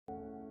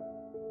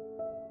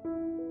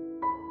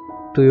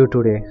to you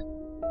today.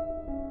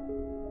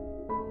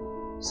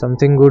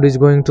 Something good is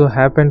going to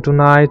happen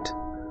tonight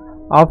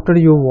after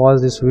you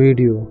watch this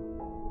video.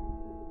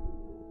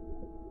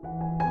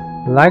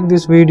 Like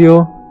this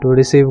video to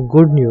receive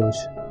good news.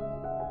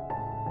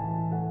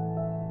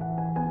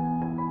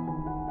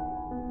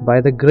 By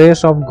the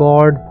grace of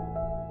God,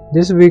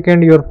 this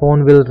weekend your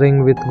phone will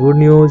ring with good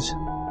news.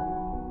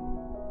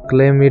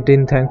 Claim it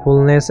in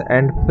thankfulness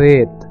and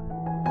faith.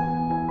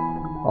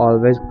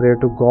 Always pray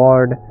to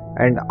God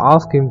and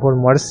ask Him for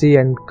mercy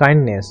and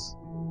kindness.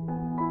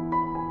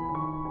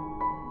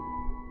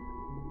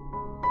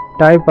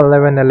 Type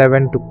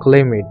 1111 to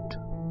claim it.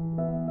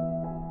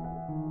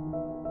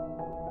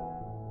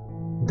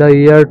 The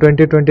year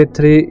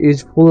 2023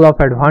 is full of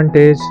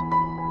advantage,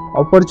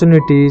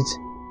 opportunities,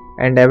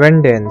 and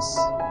abundance.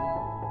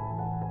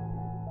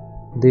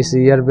 This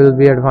year will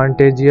be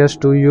advantageous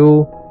to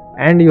you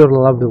and your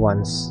loved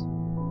ones.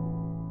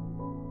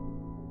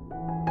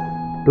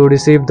 To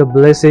receive the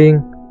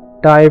blessing,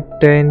 type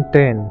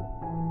 1010.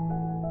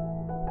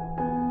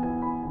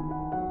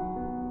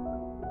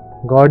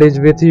 God is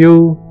with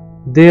you.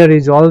 There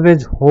is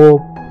always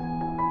hope.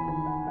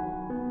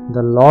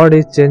 The Lord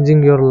is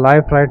changing your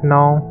life right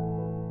now.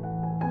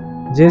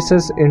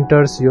 Jesus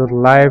enters your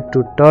life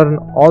to turn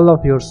all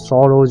of your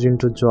sorrows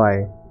into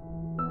joy.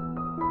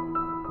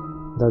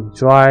 The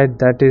joy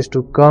that is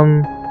to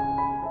come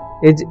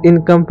is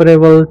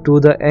incomparable to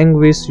the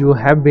anguish you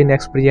have been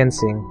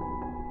experiencing.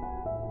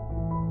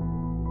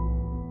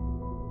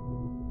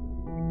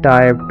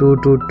 Type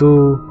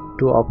 222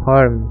 to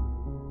affirm.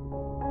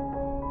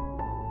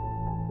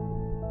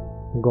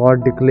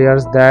 God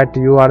declares that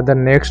you are the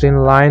next in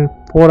line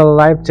for a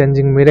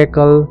life-changing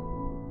miracle.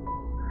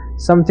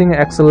 Something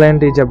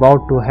excellent is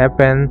about to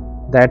happen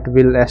that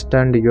will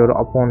astonish your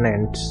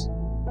opponents.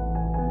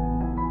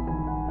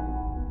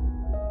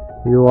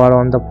 You are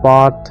on the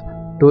path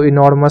to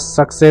enormous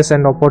success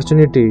and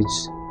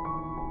opportunities.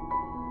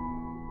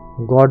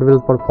 God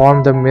will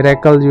perform the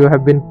miracle you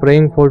have been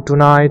praying for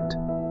tonight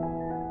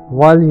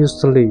while you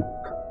sleep.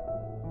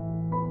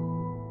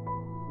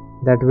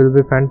 That will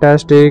be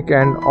fantastic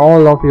and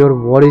all of your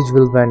worries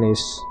will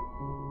vanish.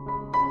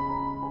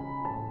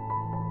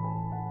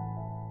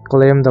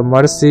 Claim the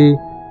mercy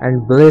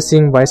and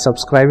blessing by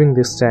subscribing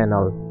this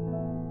channel.